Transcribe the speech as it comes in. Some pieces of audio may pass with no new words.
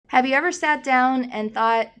Have you ever sat down and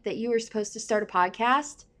thought that you were supposed to start a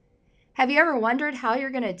podcast? Have you ever wondered how you're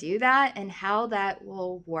going to do that and how that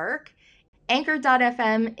will work?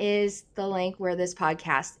 Anchor.fm is the link where this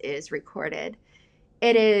podcast is recorded.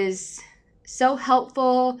 It is so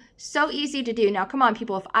helpful, so easy to do. Now, come on,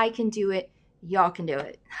 people, if I can do it, y'all can do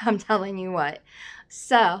it. I'm telling you what.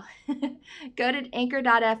 So go to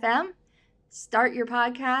anchor.fm, start your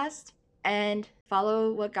podcast, and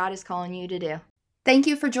follow what God is calling you to do. Thank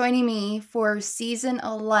you for joining me for season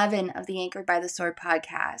 11 of the Anchored by the Sword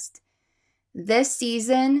podcast. This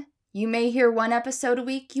season, you may hear one episode a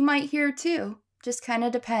week, you might hear two, just kind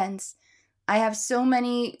of depends. I have so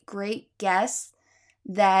many great guests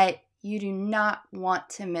that you do not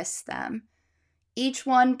want to miss them. Each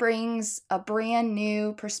one brings a brand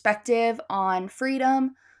new perspective on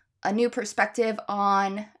freedom, a new perspective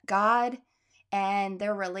on God and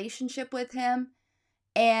their relationship with Him,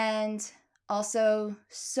 and also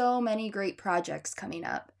so many great projects coming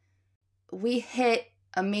up. We hit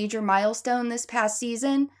a major milestone this past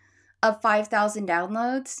season of 5,000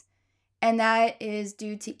 downloads, and that is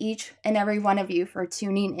due to each and every one of you for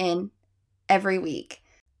tuning in every week.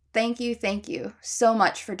 Thank you so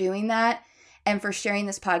much for doing that and for sharing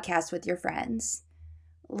this podcast with your friends.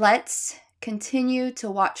 Let's continue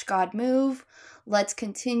to watch God move. Let's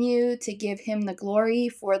continue to give Him the glory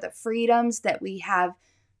for the freedoms that we have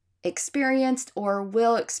experienced or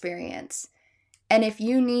will experience. And if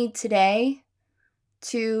you need today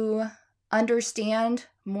to understand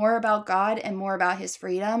more about God and more about His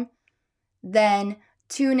freedom, then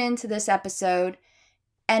tune into this episode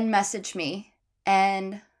and message me,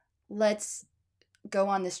 and let's go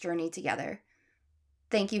on this journey together.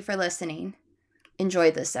 Thank you for listening.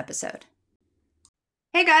 Enjoy this episode.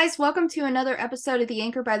 Hey guys, welcome to another episode of the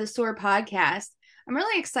Anchor by the Sword podcast. I'm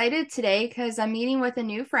really excited today because I'm meeting with a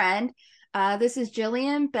new friend. This is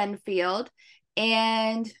Jillian Benfield,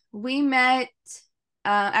 and we met,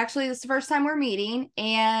 actually this is the first time we're meeting,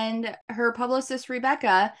 and her publicist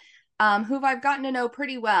Rebecca, who I've gotten to know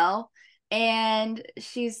pretty well, and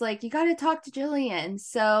she's like, you got to talk to Jillian.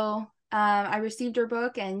 So I received her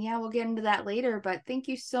book, and yeah, we'll get into that later, but thank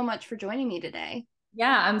you so much for joining me today.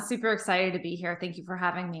 Yeah, I'm super excited to be here. Thank you for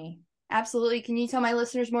having me. Absolutely. Can you tell my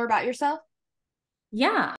listeners more about yourself?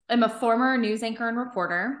 Yeah, I'm a former news anchor and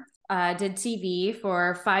reporter. Did TV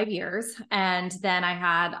for 5 years, and then I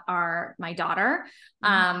had my daughter,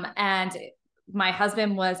 and my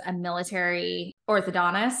husband was a military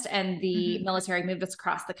orthodontist, and the military moved us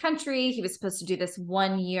across the country. He was supposed to do this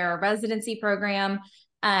 1-year residency program,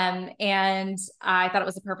 and I thought it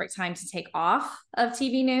was the perfect time to take off of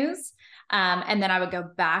TV news. And then I would go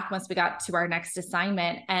back once we got to our next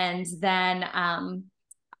assignment, and then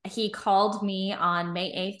he called me on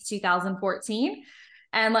May 8th, 2014,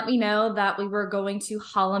 and let me know that we were going to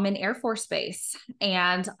Holloman Air Force Base.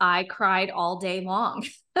 And I cried all day long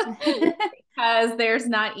because there's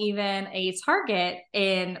not even a target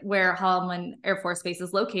in where Holloman Air Force Base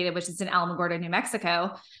is located, which is in Alamogordo, New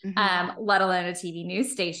Mexico, let alone a TV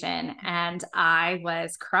news station. And I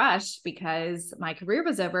was crushed because my career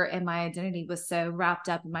was over and my identity was so wrapped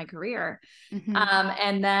up in my career.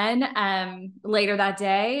 And then later that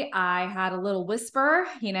day, I had a little whisper,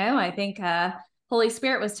 I think Holy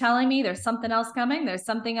Spirit was telling me there's something else coming. There's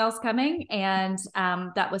something else coming. And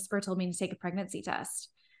that whisper told me to take a pregnancy test.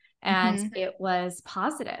 And it was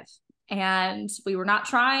positive. And we were not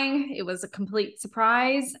trying. It was a complete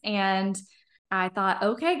surprise. And I thought,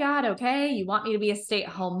 okay, God, okay, you want me to be a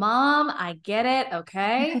stay-at-home mom. I get it.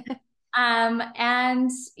 Okay. And,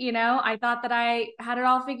 I thought that I had it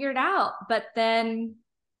all figured out. But then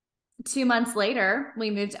 2 months later,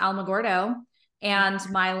 we moved to Alamogordo, and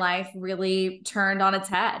my life really turned on its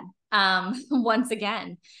head once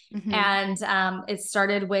again. And it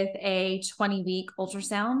started with a 20-week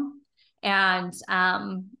ultrasound. And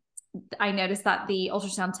I noticed that the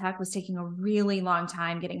ultrasound tech was taking a really long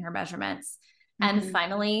time getting her measurements. And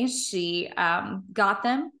finally, she got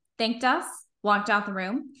them, thanked us, walked out the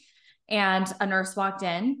room. And a nurse walked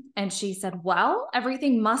in and she said, well,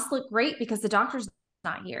 everything must look great because the doctor's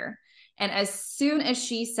not here. And as soon as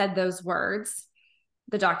she said those words,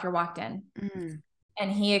 the doctor walked in.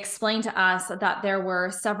 And he explained to us that there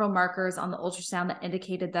were several markers on the ultrasound that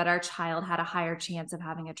indicated that our child had a higher chance of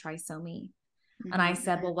having a trisomy. And I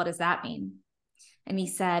said, well, what does that mean? And he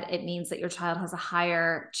said, it means that your child has a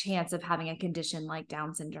higher chance of having a condition like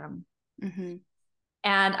Down syndrome. And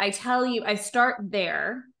I tell you, I start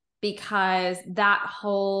there because that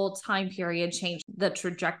whole time period changed the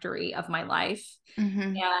trajectory of my life.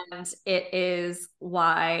 Mm-hmm. And it is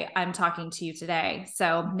why I'm talking to you today.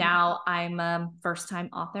 So now I'm a first-time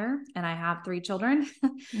author and I have 3 children.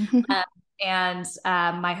 Mm-hmm. And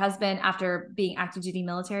my husband, after being active duty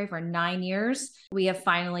military for 9 years, we have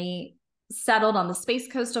finally settled on the Space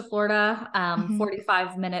Coast of Florida,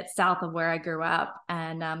 45 minutes south of where I grew up.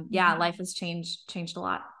 And yeah, life has changed a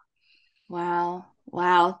lot. Wow.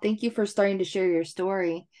 Wow. Thank you for starting to share your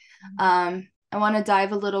story. I want to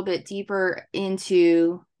dive a little bit deeper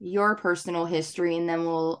into your personal history, and then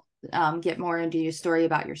we'll get more into your story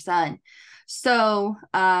about your son. So,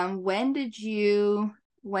 when did you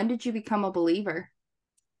become a believer?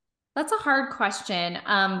 That's a hard question,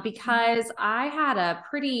 because I had a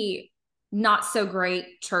pretty not so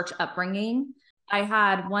great church upbringing. I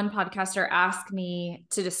had one podcaster ask me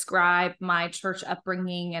to describe my church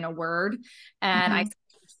upbringing in a word, and I Mm-hmm. said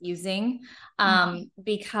confusing, Mm-hmm.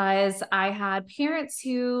 because I had parents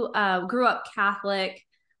who grew up Catholic,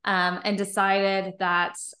 and decided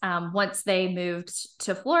that once they moved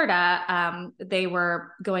to Florida, they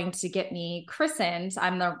were going to get me christened.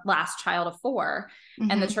 I'm the last child of 4, and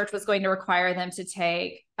the Mm-hmm. church was going to require them to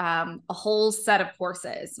take a whole set of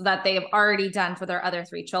courses that they have already done for their other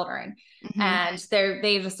 3 children. Mm-hmm. And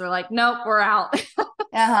they just were like, nope, we're out.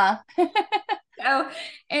 Uh-huh. So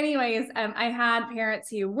anyways, I had parents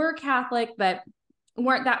who were Catholic, but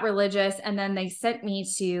weren't that religious. And then they sent me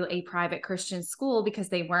to a private Christian school because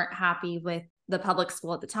they weren't happy with the public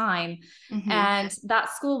school at the time. Mm-hmm. And that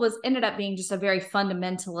school ended up being just a very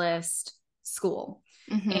fundamentalist school.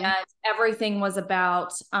 Mm-hmm. And everything was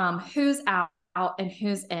about who's out and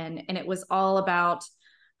who's in. And it was all about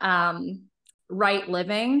right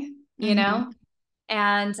living, you Mm-hmm. know?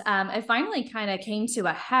 And it finally kind of came to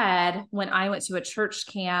a head when I went to a church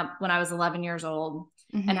camp when I was 11 years old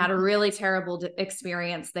and Mm-hmm. had a really terrible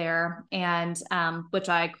experience there, and which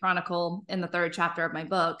I chronicle in the 3rd chapter of my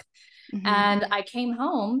book. Mm-hmm. And I came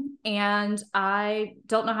home, and I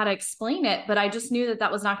don't know how to explain it, but I just knew that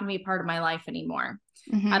that was not going to be a part of my life anymore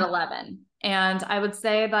at Mm-hmm. 11. And I would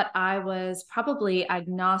say that I was probably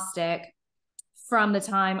agnostic from the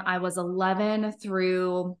time I was 11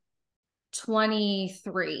 through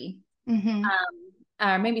 23, Mm-hmm.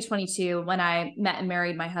 or maybe 22, when I met and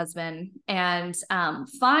married my husband. And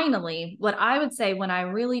finally, what I would say when I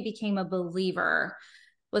really became a believer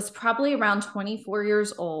was probably around 24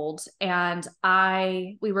 years old. And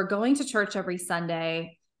we were going to church every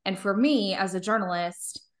Sunday. And for me, as a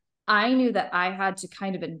journalist, I knew that I had to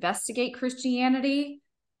kind of investigate Christianity,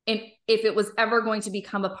 and if it was ever going to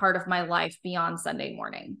become a part of my life beyond Sunday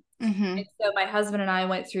morning. Mm-hmm. And so my husband and I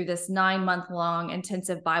went through this 9-month long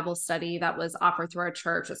intensive Bible study that was offered through our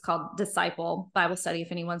church. It's called Disciple Bible Study,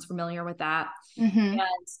 if anyone's familiar with that. Mm-hmm.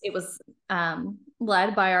 And it was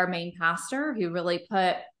led by our main pastor, who really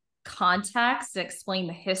put context and explained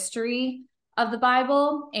the history of the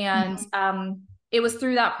Bible. And it was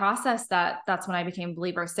through that process that's when I became a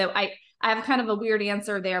believer. So I have kind of a weird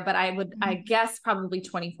answer there, but I guess probably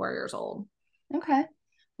 24 years old. Okay.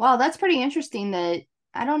 Wow, that's pretty interesting that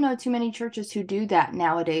I don't know too many churches who do that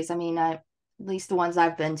nowadays. I mean, at least the ones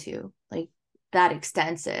I've been to, like that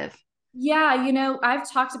extensive. Yeah,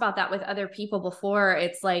 I've talked about that with other people before.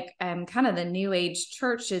 It's like kind of the new age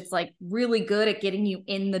church. It's like really good at getting you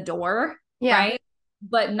in the door, Yeah. right?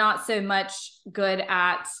 But not so much good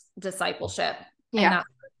at discipleship and Yeah. that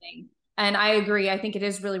sort of thing. And I agree. I think it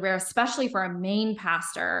is really rare, especially for a main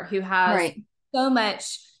pastor who has Right. so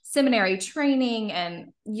much seminary training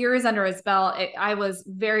and years under his belt. I was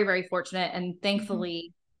very, very fortunate, and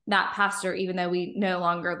thankfully that pastor, even though we no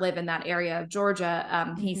longer live in that area of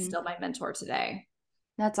Georgia, he's still my mentor today.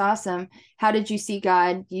 That's awesome. How did you see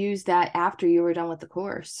God use that after you were done with the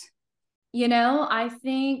course? I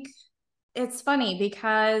think it's funny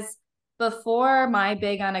because before my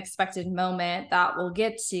big unexpected moment that we'll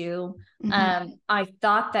get to, I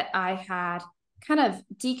thought that I had kind of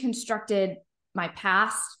deconstructed my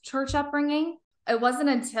past church upbringing. It wasn't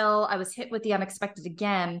until I was hit with the unexpected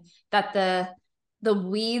again that the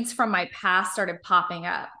weeds from my past started popping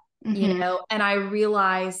up, and I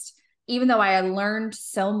realized, even though I had learned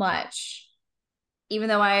so much, even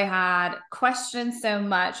though I had questioned so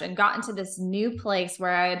much and gotten to this new place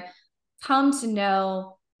where I'd come to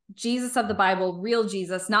know Jesus of the Bible, real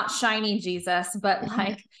Jesus, not shiny Jesus, but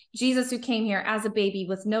like Jesus who came here as a baby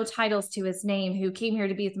with no titles to his name, who came here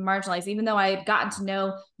to be with the marginalized. Even though I had gotten to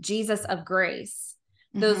know Jesus of grace,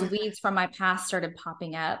 those weeds from my past started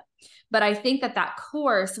popping up. But I think that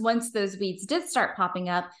course, once those weeds did start popping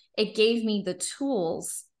up, it gave me the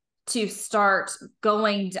tools to start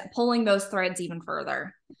pulling those threads even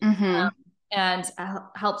further. Mm-hmm. And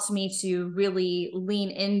helped me to really lean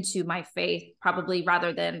into my faith, probably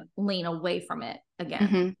rather than lean away from it again.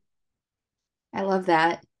 Mm-hmm. I love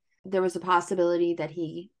that. There was a possibility that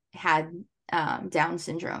he had Down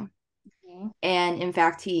syndrome. Mm-hmm. And in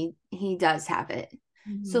fact, he does have it.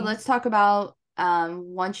 So Mm-hmm. let's talk about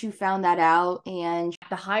once you found that out and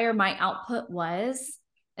The higher my output was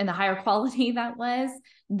and the higher quality that was,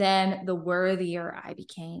 then the worthier I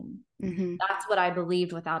became. mm-hmm, That's what I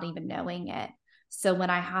believed without even knowing it. So when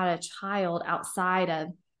I had a child outside of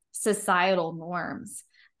societal norms,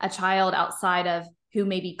 a child outside of who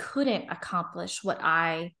maybe couldn't accomplish what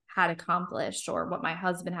I had accomplished or what my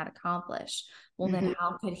husband had accomplished, well, then mm-hmm,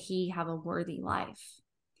 how could he have a worthy life?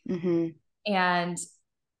 mm-hmm, And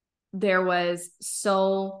there was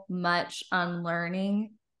so much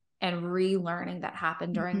unlearning and relearning that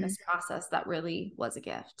happened during mm-hmm, this process that really was a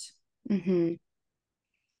gift. mm-hmm.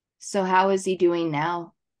 So how is he doing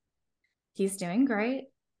now? He's doing great.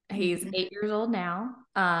 He's Mm-hmm. 8 years old now.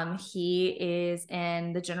 He is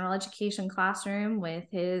in the general education classroom with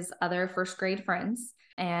his other first grade friends.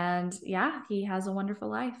 And yeah, he has a wonderful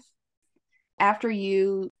life. After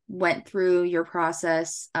you went through your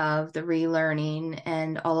process of the relearning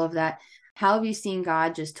and all of that, how have you seen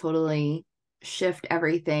God just totally shift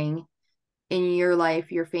everything in your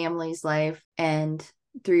life, your family's life, and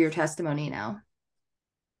through your testimony now?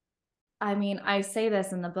 I mean, I say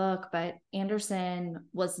this in the book, but Anderson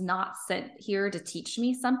was not sent here to teach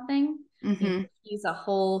me something. You know, Mm-hmm. he's a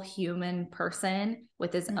whole human person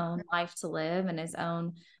with his Mm-hmm. own life to live and his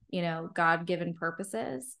own, God-given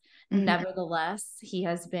purposes. Mm-hmm. Nevertheless, he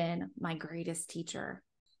has been my greatest teacher.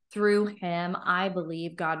 Through him, I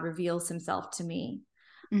believe God reveals himself to me.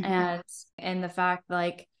 Mm-hmm. And the fact,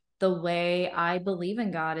 like, the way I believe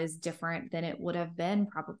in God is different than it would have been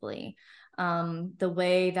probably. The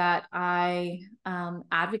way that I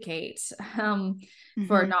advocate for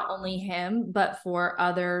Mm-hmm. not only him, but for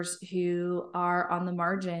others who are on the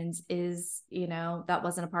margins is, that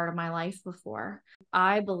wasn't a part of my life before.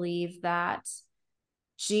 I believe that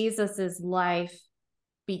Jesus's life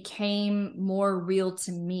became more real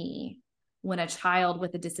to me when a child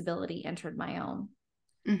with a disability entered my own.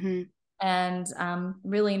 Mm-hmm. And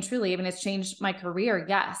really and truly, I mean, it's changed my career,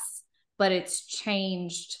 yes, but it's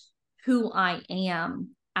changed who I am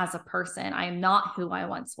as a person. I am not who I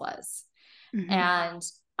once was. Mm-hmm. And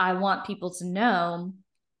I want people to know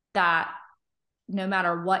that no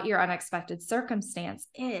matter what your unexpected circumstance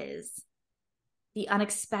is, the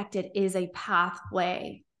unexpected is a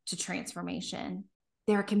pathway to transformation.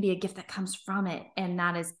 There can be a gift that comes from it, and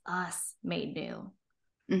that is us made new.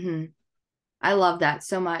 Mm-hmm. I love that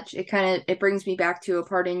so much. It brings me back to a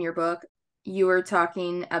part in your book. You were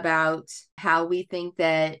talking about how we think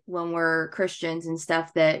that when we're Christians and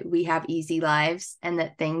stuff that we have easy lives and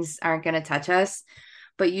that things aren't going to touch us.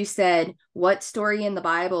 But you said, what story in the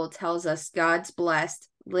Bible tells us God's blessed,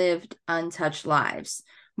 lived, untouched lives?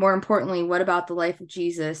 More importantly, what about the life of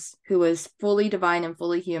Jesus, who was fully divine and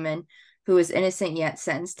fully human, who was innocent yet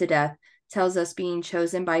sentenced to death, tells us being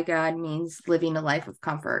chosen by God means living a life of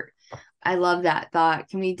comfort. I love that thought.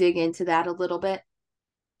 Can we dig into that a little bit?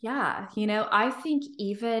 Yeah. I think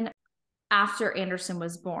even after Anderson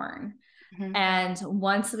was born, Mm-hmm. and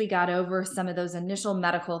once we got over some of those initial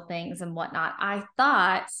medical things and whatnot, I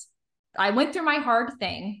thought I went through my hard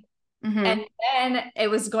thing Mm-hmm. and then it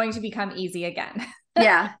was going to become easy again.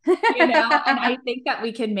 Yeah. And I think that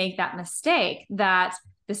we can make that mistake that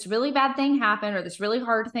this really bad thing happened or this really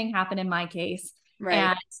hard thing happened in my case. Right.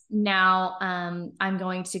 And now I'm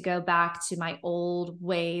going to go back to my old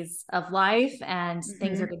ways of life and things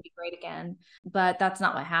Mm-hmm. are going to be great again. But that's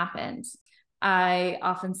not what happened. I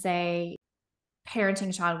often say parenting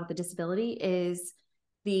a child with a disability is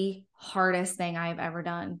the hardest thing I've ever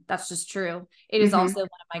done. That's just true. It is Mm-hmm. also one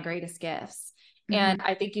of my greatest gifts. Mm-hmm. And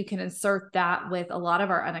I think you can insert that with a lot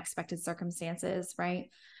of our unexpected circumstances,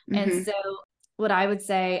 right? And Mm-hmm. so, what I would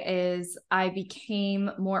say is, I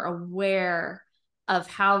became more aware of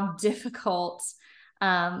how difficult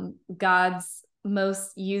God's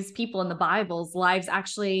most used people in the Bible's lives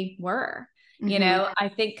actually were. Mm-hmm. I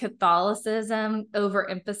think Catholicism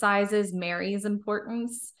overemphasizes Mary's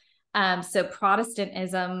importance. So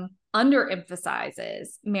Protestantism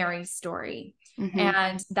underemphasizes Mary's story. Mm-hmm.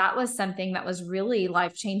 And that was something that was really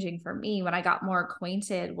life changing for me when I got more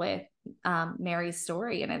acquainted with Mary's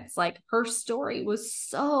story. And it's like her story was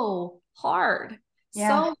so hard, so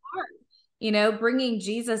Yeah. hard, bringing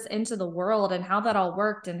Jesus into the world and how that all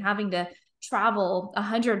worked and having to travel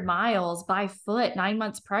 100 miles by foot, 9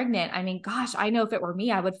 months pregnant. I mean, gosh, I know if it were me,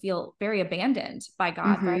 I would feel very abandoned by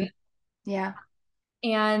God, Mm-hmm. right? Yeah.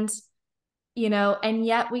 And and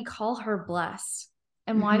yet we call her blessed.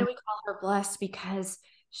 And why do we call her blessed? Because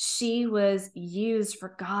she was used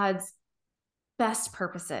for God's best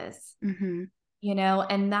purposes, and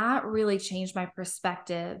that really changed my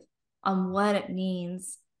perspective on what it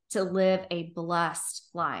means to live a blessed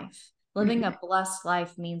life. Living a blessed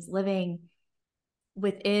life means living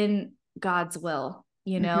within God's will,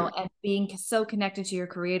 and being so connected to your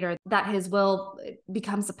creator that his will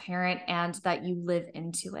becomes apparent and that you live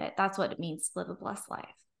into it. That's what it means to live a blessed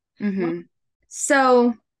life.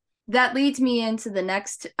 So that leads me into the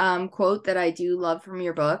next quote that I do love from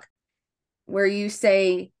your book, where you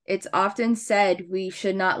say, "It's often said we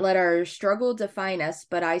should not let our struggle define us,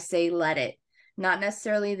 but I say let it. Not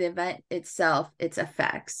necessarily the event itself, its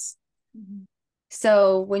effects."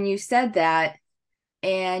 So when you said that,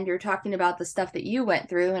 and you're talking about the stuff that you went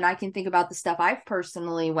through, and I can think about the stuff I've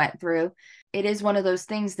personally went through, it is one of those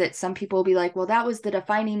things that some people will be like, well, that was the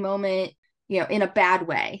defining moment, in a bad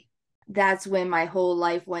way. That's when my whole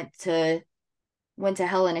life went to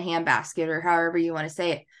hell in a handbasket, or however you want to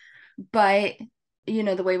say it. But,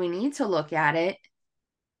 the way we need to look at it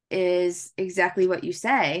is exactly what you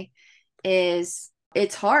say, is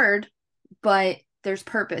it's hard, but there's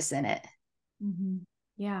purpose in it.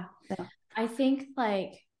 Yeah. So. I think,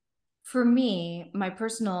 like, for me, my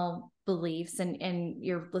personal beliefs, and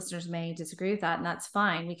your listeners may disagree with that, and that's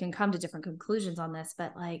fine. We can come to different conclusions on this,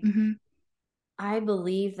 but like, I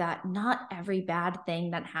believe that not every bad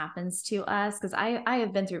thing that happens to us, because I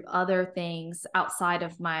have been through other things outside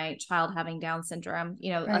of my child having Down syndrome,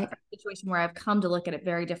 right. A situation where I've come to look at it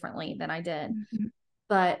very differently than I did.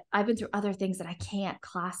 But I've been through other things that I can't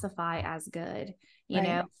classify as good.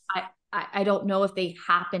 Right. I don't know if they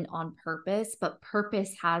happened on purpose, but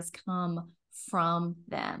purpose has come from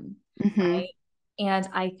them. Right. And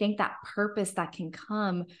I think that purpose that can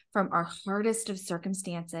come from our hardest of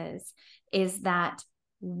circumstances is that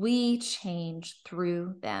we change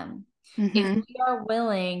through them. If we are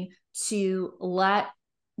willing to let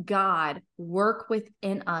God work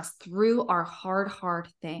within us through our hard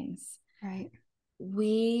things, right,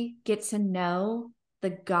 we get to know the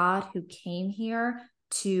God who came here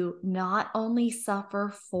to not only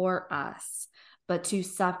suffer for us, but to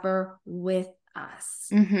suffer with us.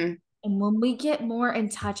 And when we get more in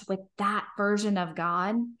touch with that version of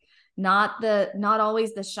God, not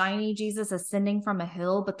always the shiny Jesus ascending from a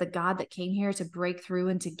hill, but the God that came here to break through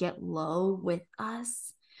and to get low with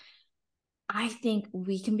us, I think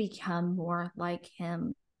we can become more like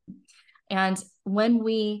him. And when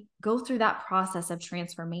we go through that process of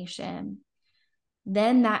transformation,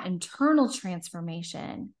 then that internal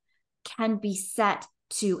transformation can be set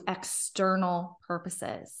to external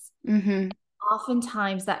purposes.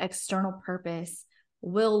 Oftentimes that external purpose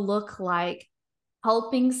will look like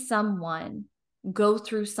helping someone go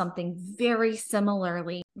through something very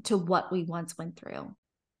similarly to what we once went through.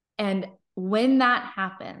 And when that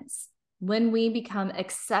happens, when we become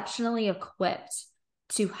exceptionally equipped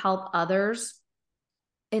to help others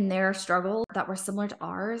in their struggle that were similar to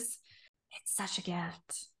ours, it's such a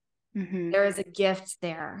gift. There is a gift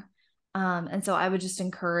there. And so I would just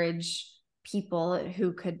encourage people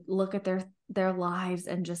who could look at their lives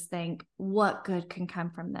and just think, what good can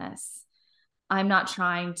come from this? I'm not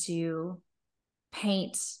trying to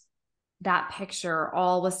paint that picture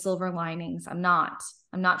all with silver linings. I'm not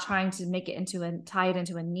trying to make it tie it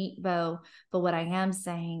into a neat bow. But what I am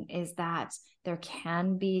saying is that there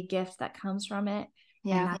can be a gift that comes from it.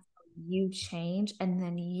 Yeah. And that's how you change, and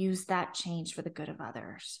then use that change for the good of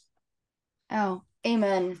others. Oh,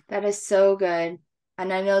 amen. That is so good.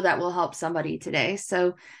 And I know that will help somebody today.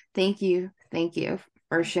 So thank you. Thank you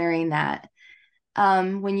for sharing that.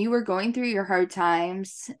 When you were going through your hard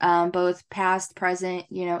times, both past, present,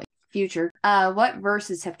 future, what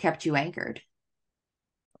verses have kept you anchored?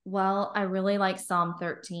 Well, I really like Psalm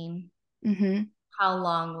 13. How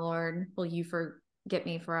long, Lord, will you forget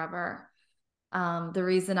me forever? The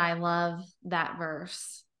reason I love that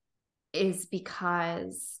verse is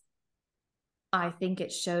because I think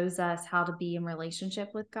it shows us how to be in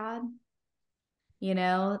relationship with God.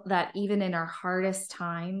 That even in our hardest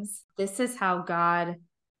times, this is how God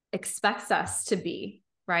expects us to be,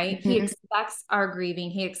 right? He expects our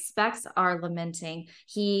grieving. He expects our lamenting.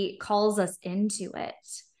 He calls us into it,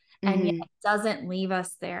 and yet doesn't leave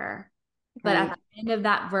us there. But at the end of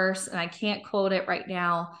that verse, and I can't quote it right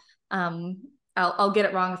now, I'll get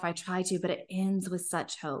it wrong if I try to, but it ends with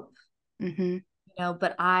such hope.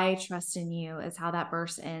 But I trust in you is how that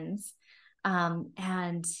verse ends.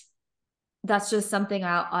 And that's just something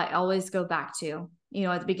I always go back to.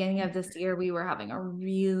 At the beginning of this year, we were having a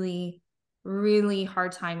really, really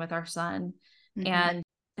hard time with our son. And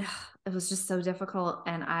it was just so difficult.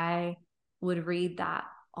 And I would read that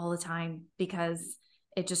all the time because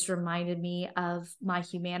it just reminded me of my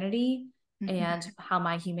humanity and how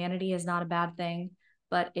my humanity is not a bad thing,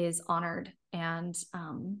 but is honored and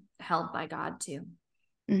held by God too.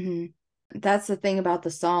 That's the thing about the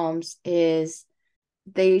Psalms is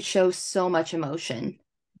they show so much emotion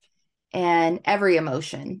and every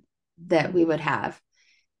emotion that we would have.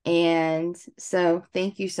 And so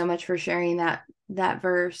thank you so much for sharing that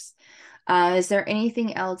verse. Is there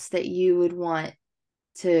anything else that you would want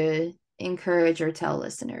to encourage or tell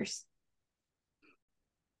listeners?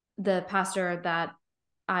 The pastor that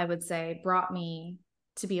I would say brought me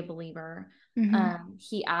to be a believer,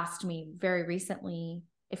 he asked me very recently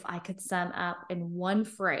if I could sum up in one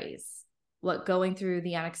phrase what going through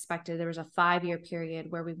the unexpected. There was a 5-year period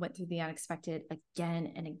where we went through the unexpected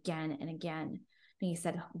again and again and again. And he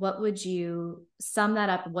said, what would you sum that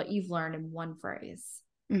up, what you've learned in one phrase?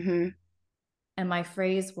 And my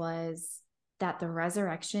phrase was that the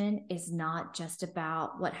resurrection is not just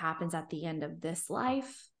about what happens at the end of this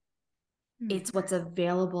life. It's what's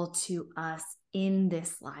available to us in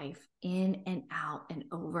this life, in and out and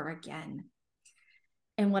over again.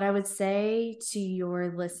 And what I would say to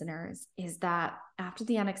your listeners is that after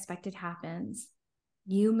the unexpected happens,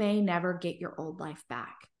 you may never get your old life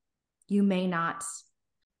back. You may not,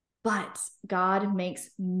 but God makes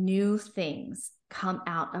new things come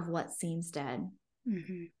out of what seems dead.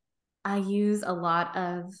 I use a lot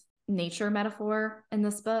of nature metaphor in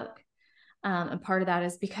this book. And part of that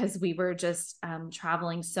is because we were just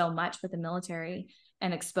traveling so much with the military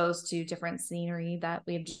and exposed to different scenery that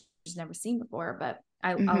we have just never seen before. But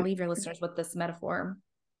I'll leave your listeners with this metaphor.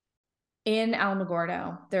 In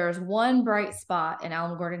Alamogordo, there's one bright spot in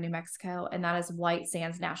Alamogordo, New Mexico, and that is White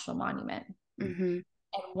Sands National Monument. And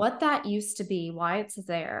what that used to be, why it's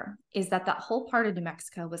there, is that whole part of New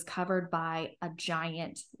Mexico was covered by a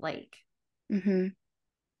giant lake. The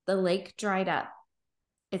lake dried up.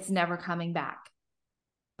 It's never coming back.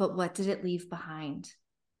 But what did it leave behind?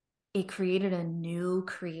 It created a new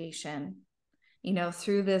creation.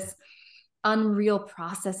 Through this unreal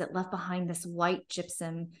process, it left behind this white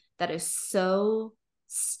gypsum that is so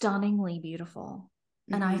stunningly beautiful.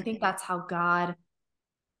 And I think that's how God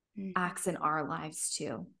acts in our lives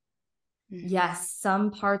too. Yes,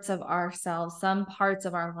 some parts of ourselves, some parts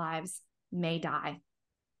of our lives may die.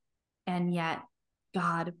 And yet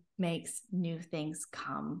God makes new things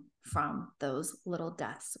come from those little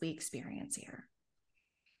deaths we experience here.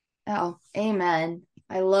 Oh, amen.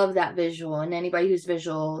 I love that visual. And anybody who's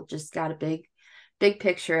visual just got a big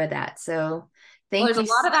picture of that. So thank you. There's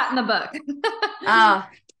a lot of that in the book.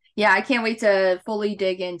 Yeah, I can't wait to fully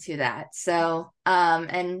dig into that. So,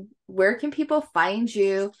 and where can people find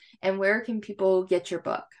you and where can people get your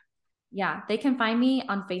book? Yeah, they can find me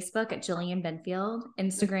on Facebook at Jillian Benfield,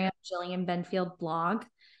 Instagram, Jillian Benfield blog,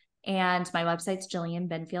 and my website's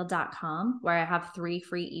jillianbenfield.com, where I have 3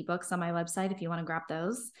 free ebooks on my website if you want to grab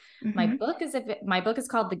those. My book is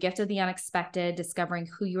called The Gift of the Unexpected: Discovering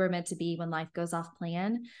Who You Are Meant to Be When Life Goes Off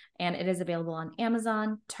Plan, and it is available on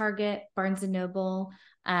Amazon, Target, Barnes & Noble,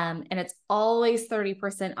 and it's always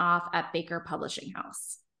 30% off at Baker Publishing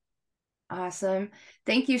House. Awesome.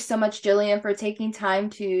 Thank you so much, Jillian, for taking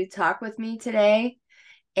time to talk with me today.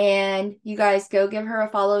 And you guys go give her a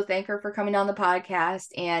follow. Thank her for coming on the podcast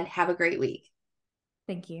and have a great week.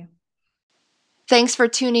 Thank you. Thanks for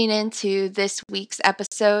tuning in to this week's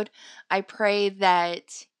episode. I pray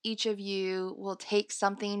that each of you will take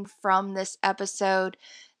something from this episode,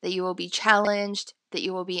 that you will be challenged, that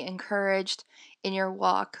you will be encouraged in your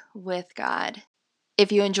walk with God.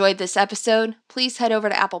 If you enjoyed this episode, please head over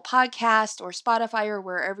to Apple Podcasts or Spotify or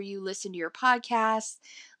wherever you listen to your podcasts.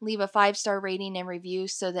 Leave a 5-star rating and review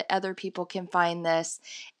so that other people can find this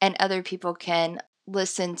and other people can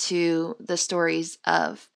listen to the stories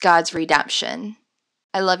of God's redemption.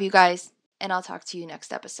 I love you guys, and I'll talk to you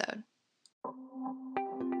next episode.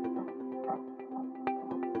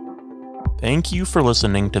 Thank you for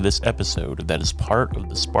listening to this episode that is part of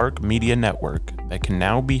the Spark Media Network that can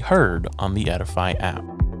now be heard on the Edify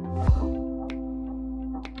app.